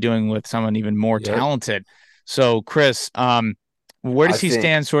he could be doing with someone even more talented. So Chris, where does he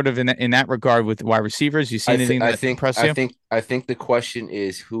stand sort of in that regard with wide receivers? You see anything that impressed you? I think the question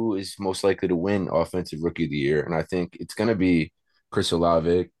is who is most likely to win Offensive Rookie of the Year, and I think it's going to be Chris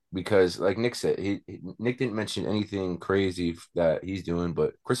Olave. Because, like Nick said, Nick didn't mention anything crazy that he's doing,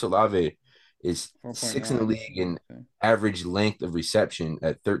 but Chris Olave is 6th in the league in average length of reception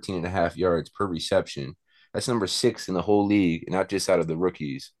at 13.5 yards per reception. That's number 6 in the whole league, not just out of the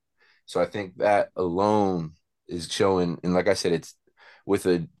rookies. So I think that alone is showing. And like I said, it's with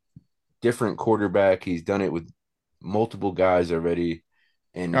a different quarterback. He's done it with multiple guys already.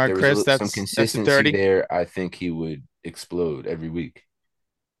 And if there was some consistency there, I think he would explode every week.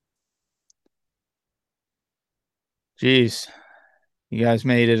 Jeez, you guys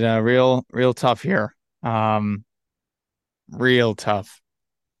made it real tough here. Real tough.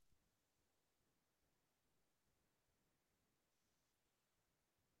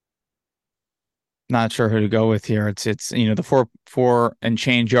 Not sure who to go with here. It's the four and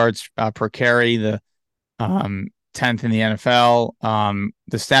change yards per carry, the 10th in the NFL.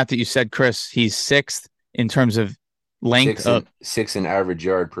 The stat that you said, Chris, he's 6th in terms of length, six in average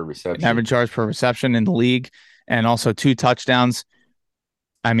yard per reception. Average yards per reception in the league. And also 2 touchdowns.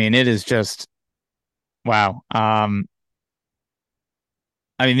 I mean, it is just wow.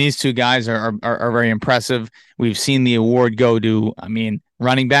 These 2 guys are very impressive. We've seen the award go to,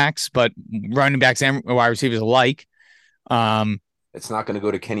 running backs, but running backs and wide receivers alike. It's not going to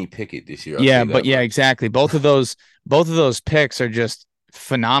go to Kenny Pickett this year. Exactly. Both of those picks are just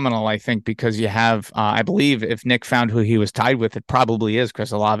phenomenal. I think because you have, I believe, if Nick found who he was tied with, it probably is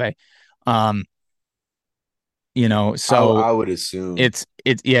Chris Olave. So I would assume it's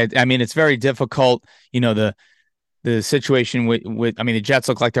very difficult. The situation with the Jets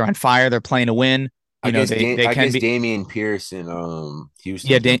look like they're on fire. They're playing to win. I guess Dameon Pierce and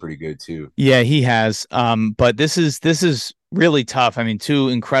Houston's been pretty good too. Yeah, he has. But this is really tough. 2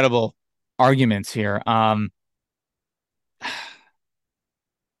 incredible arguments here. I'm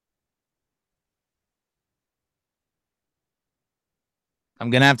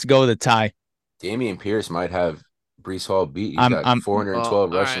gonna have to go with a tie. Dameon Pierce might have Breece Hall beat. He's got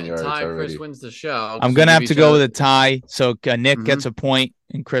 412 rushing yards already. Chris wins the show. I'm going to have to go with a tie. So Nick gets a point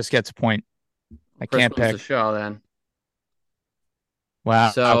and Chris gets a point. Chris can't pick. The show then.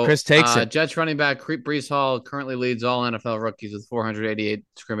 Wow. So Chris takes it. Jets running back Breece Hall currently leads all NFL rookies with 488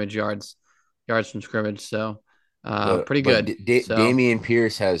 scrimmage yards from scrimmage. So pretty good. Dameon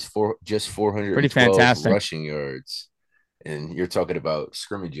Pierce has 412 rushing yards. And you're talking about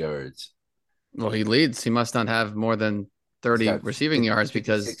scrimmage yards. Well, he leads. He must not have more than 30 receiving yards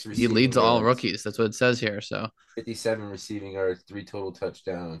because he leads all rookies. That's what it says here. So 57 receiving yards, 3 total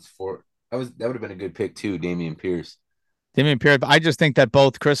touchdowns. That would have been a good pick too, Dameon Pierce. But I just think that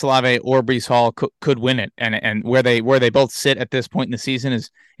both Chris Olave or Breece Hall could win it, and where they both sit at this point in the season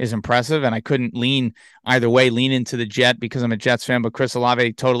is impressive. And I couldn't lean either way. Lean into the Jet because I'm a Jets fan, but Chris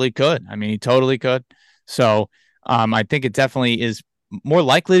Olave totally could. He totally could. So I think it definitely is more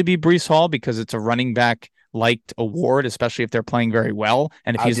likely to be Breece Hall because it's a running back liked award, especially if they're playing very well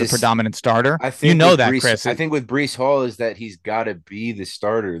and if he's the predominant starter. Chris. I think with Breece Hall is that he's got to be the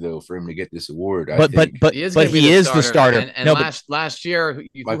starter though for him to get this award. But he is the starter. And last year,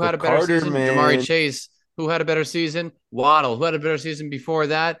 who had a better season? Jamari Chase. Who had a better season? Waddle. Who had a better season before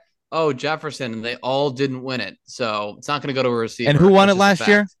that? Oh, Jefferson. And they all didn't win it, so it's not going to go to a receiver. And who won it last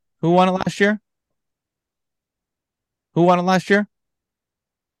year? Who won it last year? Who won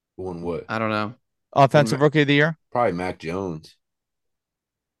what? I don't know. Offensive Rookie of the Year? Probably Mac Jones.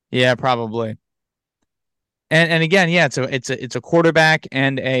 Yeah, probably. And again, yeah, it's a quarterback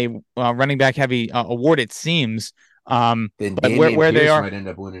and a running back heavy award. It seems. Then but where they are might end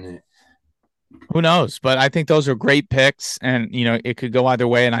up winning it. Who knows? But I think those are great picks, and it could go either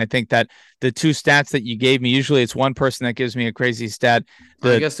way. And I think that the 2 stats that you gave me, usually it's one person that gives me a crazy stat.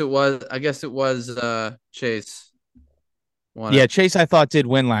 I guess it was Chase. Chase I thought did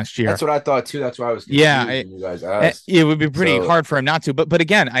win last year. That's what I thought too. That's why I was confused when you guys asked. It would be pretty hard for him not to. But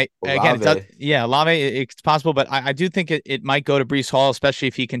again, Olave, it's possible. But I do think it might go to Breece Hall, especially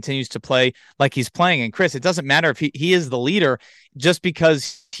if he continues to play like he's playing. And Chris, it doesn't matter if he is the leader just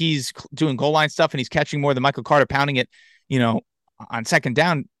because he's doing goal line stuff and he's catching more than Michael Carter, pounding it, on second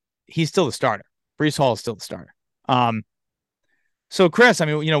down. He's still the starter. Breece Hall is still the starter. So Chris, I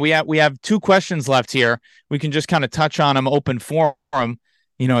mean, we have 2 questions left here. We can just kind of touch on them, open forum.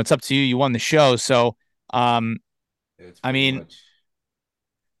 It's up to you. You won the show, so It's I pretty mean, much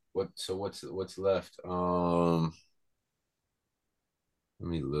what's left? Let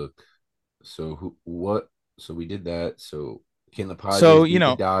me look. So we did that. So can the Padres so beat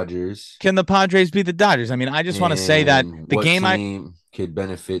the Dodgers? can the Padres beat the Dodgers? I mean, I just want to say that And the what game team could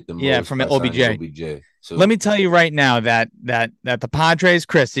benefit the most from by signing OBJ. OBJ? Let So me tell you right now that the Padres,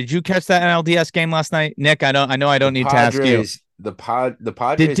 Chris, did you catch that NLDS game last night? Nick, I know I the don't need to ask you. The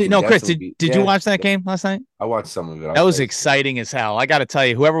Padres can No, Chris, definitely be. did you watch that game last night? I watched some of it. That was exciting as hell. I got to tell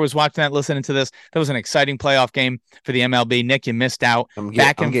you, whoever was watching that, listening to this, that was an exciting playoff game for the MLB. Nick, you missed out. I'm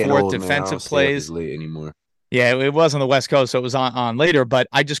Back and getting forth old, man. I don't defensive stay up plays. as late anymore. Yeah, it was on the West Coast, so it was on later, but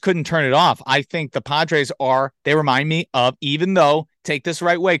I just couldn't turn it off. I think the Padres they remind me of, even though, take this the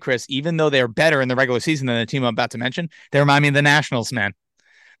right way, Chris, even though they're better in the regular season than the team I'm about to mention, they remind me of the Nationals, man.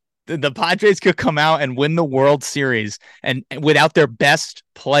 The Padres could come out and win the World Series and without their best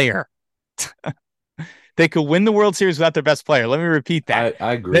player. They could win the World Series without their best player. Let me repeat that.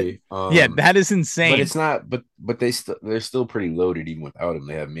 I agree. That is insane. But it's not. But they're still pretty loaded even without him.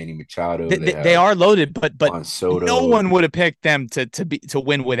 They have Manny Machado. They are loaded, but Soto. No one would have picked them to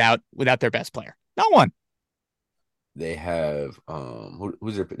win without their best player. No one. They have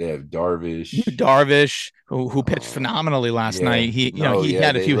who's there? They have Darvish. Darvish, who pitched phenomenally last night. He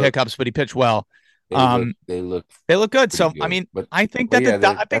had a few hiccups, but he pitched well. They look good. So good. I mean, but, I think that the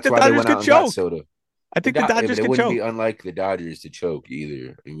Dodgers could choke. I think the Dodgers could choke. It wouldn't be unlike the Dodgers to choke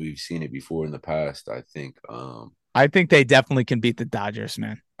either. I mean, we've seen it before in the past. I think they definitely can beat the Dodgers,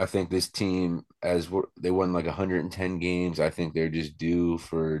 man. I think this team, they won like 110 games, I think they're just due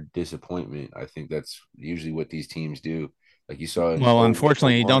for disappointment. I think that's usually what these teams do. Like you saw. Well,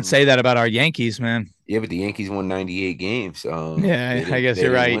 unfortunately, you don't say that about our Yankees, man. Yeah, but the Yankees won 98 games. I guess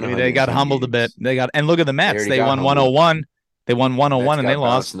you're right. They got humbled games. A bit. And look at the Mets. They won 101. They won 101 and they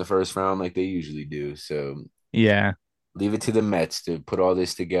lost in the first round like they usually do. So yeah, leave it to the Mets to put all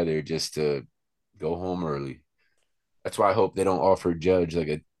this together just to go home early. That's why I hope they don't offer Judge like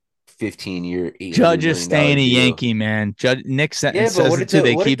a 15-year, $800 Judge is staying a deal. Yankee, man. Nick says it too.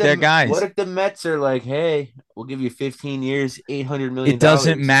 They keep their guys. What if the Mets are like, hey, we'll give you 15 years, $800 million? It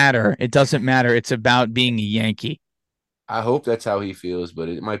doesn't matter. It's about being a Yankee. I hope that's how he feels, but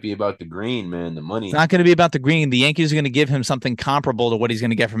it might be about the green, man, the money. It's not going to be about the green. The Yankees are going to give him something comparable to what he's going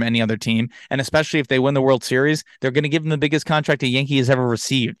to get from any other team. And especially if they win the World Series, they're going to give him the biggest contract a Yankee has ever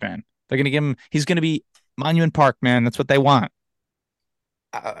received, man. They're going to give him, he's going to be Monument Park, man. That's what they want.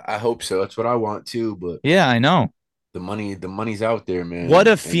 I hope so. That's what I want too. But yeah, I know. The money's out there, man. What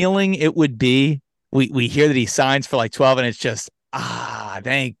a feeling it would be. We hear that he signs for like 12 and it's just,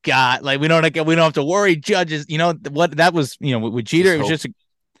 thank God. Like we don't have to worry. Judges, what that was, with Jeter,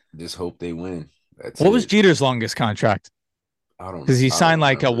 just hope they win. What was Jeter's longest contract? I don't know. Because he signed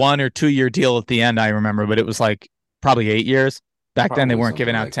like a 1 or 2 year deal at the end, I remember, but it was like probably 8 years. Back then they weren't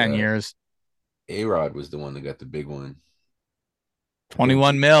giving out 10 years. A-Rod was the one that got the big one.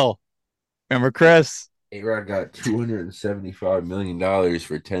 21 mil. Remember, Chris? A-Rod got $275 million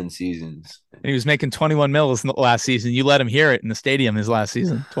for 10 seasons. And he was making 21 mil last season. You let him hear it in the stadium his last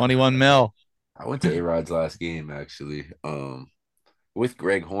season. 21 mil. I went to A-Rod's last game, actually, with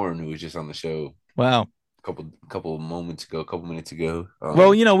Greg Horn, who was just on the show. Wow. A couple minutes ago.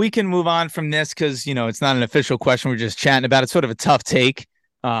 Well, we can move on from this because, it's not an official question. We're just chatting about it. It's sort of a tough take.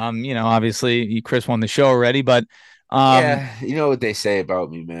 Obviously, Chris won the show already, but yeah, you know what they say about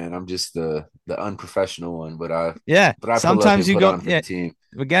me, man. I'm just the unprofessional one, but I sometimes you go the team.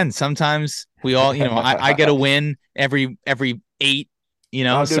 Again, sometimes we all, I get a win every 8,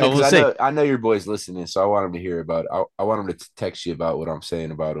 so we'll see. I know your boy's listening, so I want him to hear about it. I want him to text you about what I'm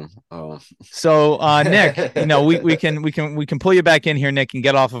saying about him. So Nick, we can pull you back in here, Nick, and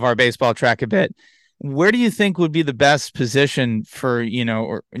get off of our baseball track a bit. Where do you think would be the best position for,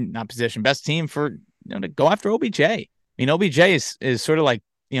 or not position, best team for, to go after OBJ? I mean, OBJ is sort of like,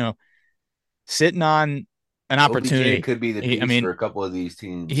 sitting on an opportunity. OBJ could be the piece for a couple of these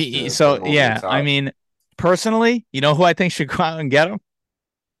teams. I mean, personally, who I think should go out and get him?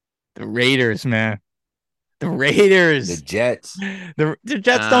 The Raiders, man. The Raiders. The Jets. The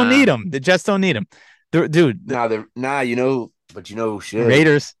Jets don't need him. The Jets don't need him. Dude. But should.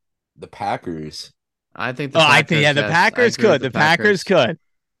 Raiders. The Packers. I think the Packers could. The Packers could.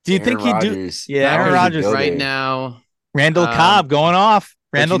 Do you think he'd do? Yeah, Aaron Rodgers right now. Randall Cobb going off.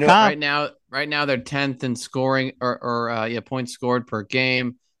 Randall Cobb. Right now they're 10th in scoring or points scored per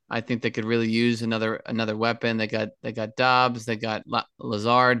game. I think they could really use another weapon. They got Dobbs, they got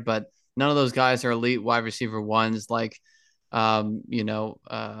Lazard, but none of those guys are elite wide receiver ones like,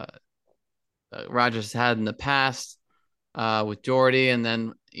 Rodgers had in the past with Jordy, and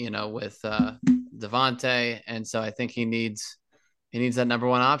then with Devontae, and so I think he needs that number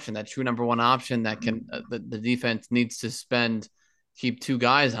one option, that true number one option that can the defense needs to keep two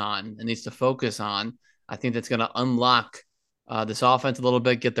guys on and needs to focus on. I think that's going to unlock this offense a little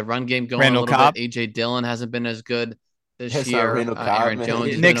bit, get the run game going Randall a little Cobb. bit. AJ Dillon hasn't been as good this Not year. Randall Cobb, Aaron man.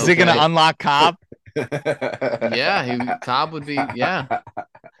 Jones. Nick's going to unlock Cobb. Yeah, Cobb would be. Yeah,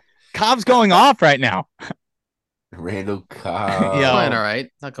 Cobb's going off right now. Randall Cobb. Yeah, playing all right.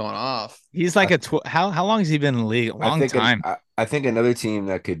 Not going off. He's like how long has he been in the league? A long time. I think another team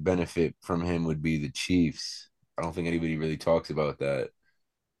that could benefit from him would be the Chiefs. I don't think anybody really talks about that.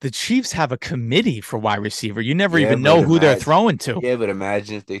 The Chiefs have a committee for wide receiver. You never even know who they're throwing to. Yeah, but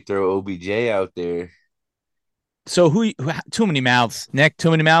imagine if they throw OBJ out there. So who too many mouths, Nick?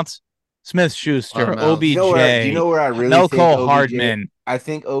 Too many mouths? Smith Schuster, OBJ. You know where I really think Melco Hardman. I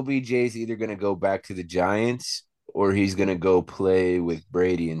think OBJ is either going to go back to the Giants or he's going to go play with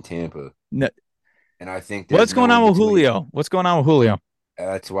Brady in Tampa. No. And I think what's going on with Julio? What's going on with Julio?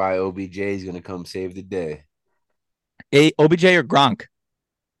 That's why OBJ is going to come save the day. OBJ or Gronk?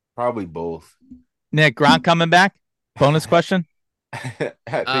 Probably both. Nick, Gronk coming back? Bonus question. I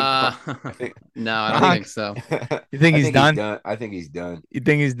think no, I don't think so. You think he's done? I think he's done. You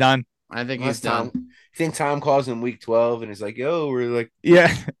think he's done? I think he's done. You think Tom calls him week 12 and is like, "Yo, we're like,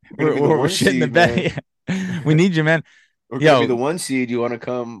 yeah, we're shitting the bed. We need you, man. We're gonna be the one seed. You want to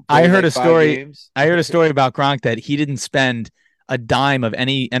come?" I heard a story. Games? I heard a story about Gronk that he didn't spend a dime of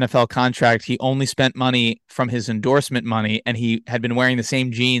any NFL contract. He only spent money from his endorsement money, and he had been wearing the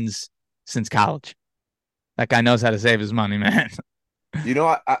same jeans since college. That guy knows how to save his money, man. You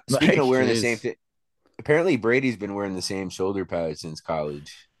know, speaking of wearing the same thing, apparently Brady's been wearing the same shoulder pads since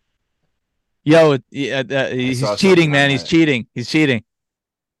college. Yo, he's cheating, man. He's cheating.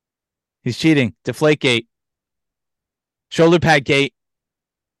 Deflategate. Shoulder pad gate.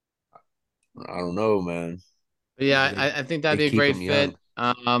 I don't know, man. But yeah, I think that'd be a great fit.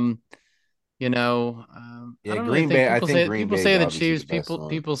 Green Bay. I think Green Bay. People say the Chiefs.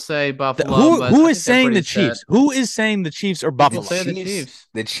 People say Buffalo. Who is saying the Chiefs? Who is saying the Chiefs or Buffalo? People say the Chiefs.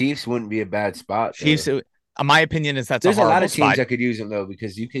 The Chiefs wouldn't be a bad spot. Chiefs. My opinion is there's a lot of teams that could use him though,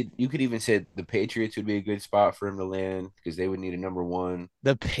 because you could even say the Patriots would be a good spot for him to land because they would need a number one.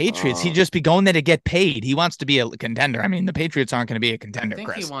 The Patriots, he'd just be going there to get paid. He wants to be a contender. I mean, the Patriots aren't going to be a contender. I think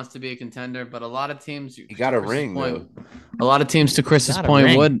Chris. He wants to be a contender, but a lot of teams. He got a ring though. A lot of teams, to Chris's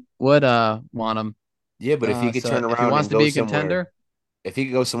point, would want him. Yeah, but if he could turn around, if he wants to be a contender. If he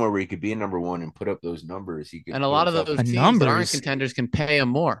could go somewhere where he could be a number one and put up those numbers, he could. And a lot of those teams that aren't contenders can pay him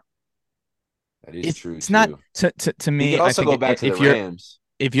more. That is true. It's not to me. He could also go back to the Rams.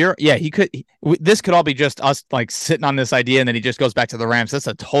 He could. This could all be just us like sitting on this idea, and then he just goes back to the Rams. That's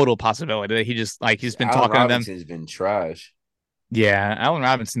a total possibility. That he just he's been talking to them. Robinson's been trash. Yeah, Allen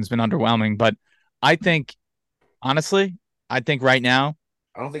Robinson's been underwhelming, but I think honestly, right now,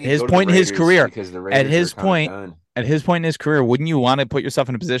 I don't think his point in his career. At his point in his career, wouldn't you want to put yourself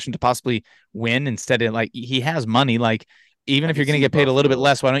in a position to possibly win instead of he has money even if you're going to get paid a little bit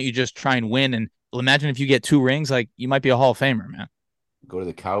less, why don't you just try and win? And imagine if you get 2 rings, you might be a Hall of Famer, man. Go to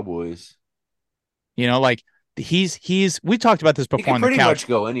the Cowboys. We talked about this before on the couch. Pretty much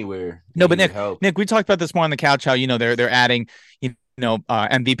go anywhere. No, but Nick, we talked about this more on the couch. How they're adding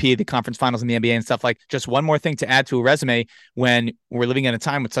MVP, the conference finals in the NBA and stuff. Just one more thing to add to a resume when we're living in a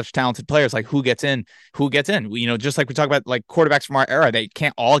time with such talented players. Who gets in? Just like we talk about quarterbacks from our era, they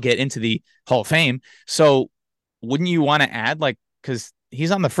can't all get into the Hall of Fame. So wouldn't you want to add because he's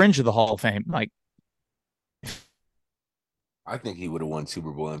on the fringe of the Hall of Fame? I think he would have won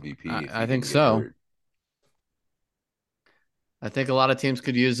Super Bowl MVP. I think so. I think a lot of teams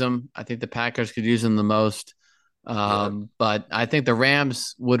could use him. I think the Packers could use him the most. But I think the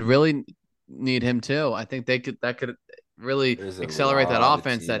Rams would really need him too. I think that could really accelerate that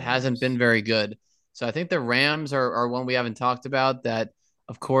offense that hasn't been very good. So I think the Rams are one we haven't talked about. That,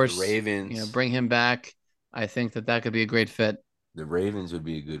 of course, the Ravens. Bring him back. I think that could be a great fit. The Ravens would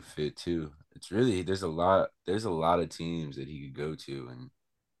be a good fit too. It's really there's a lot of teams that he could go to, and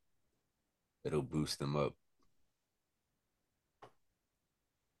it'll boost them up.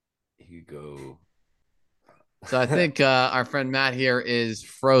 He could go. So I think our friend Matt here is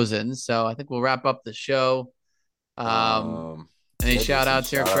frozen. So I think we'll wrap up the show. Any shout outs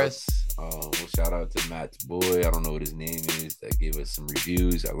here, Chris? We'll shout out to Matt's boy. I don't know what his name is. That gave us some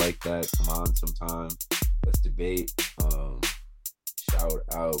reviews. I like that. Come on sometime. Let's debate. Shout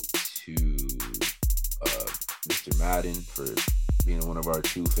out to Mr. Madden for being one of our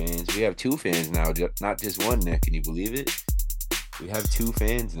 2 fans. We have 2 fans now, not just one, Nick. Can you believe it? We have 2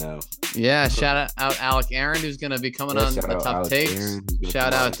 fans now. Yeah, shout out Alec Aaron, who's going to be coming on the Top Takes.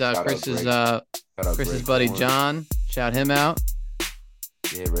 Shout out Chris's buddy Horn. John. Shout him out.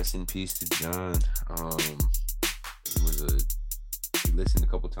 Yeah, rest in peace to John. He listened a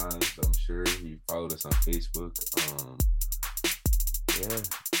couple times, so I'm sure he followed us on Facebook. Yeah,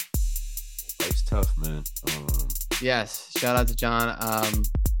 life's tough, man. Yes, shout out to John.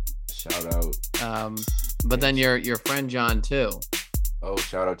 Shout out. But then your friend John too. Oh,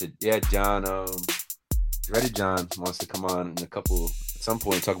 shout out to John. Dreaded John wants to come on at some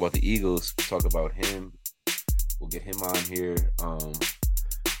point, talk about the Eagles, talk about him. We'll get him on here.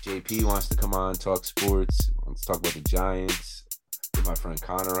 JP wants to come on, talk sports, wants to talk about the Giants. Get my friend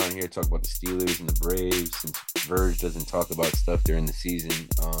Connor on here, talk about the Steelers and the Braves, since Verge doesn't talk about stuff during the season.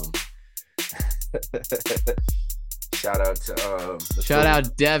 Shout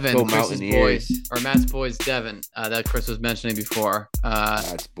out Devin, Chris's boys, or Matt's boys, Devin, that Chris was mentioning before.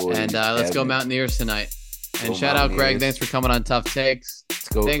 Matt's boys, and let's go Mountaineers tonight. And shout out Greg. Thanks for coming on Tough Takes.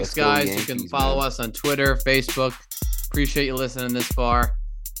 Thanks, guys. You can follow us on Twitter, Facebook. Appreciate you listening this far.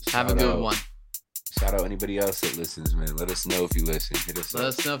 Have a good one. Shout out anybody else that listens, man. Let us know if you listen. Let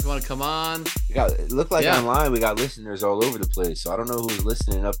us know if you want to come on. It looked like online we got listeners all over the place. So I don't know who's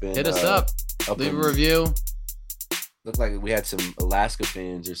listening up in. Hit us up. Leave a review. Looked like we had some Alaska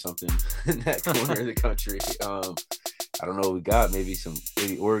fans or something in that corner of the country. I don't know what we got. Maybe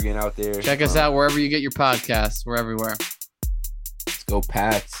Oregon out there. Check us out wherever you get your podcasts. We're everywhere. Let's go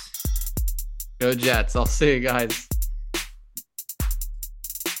Pats. Go Jets. I'll see you guys.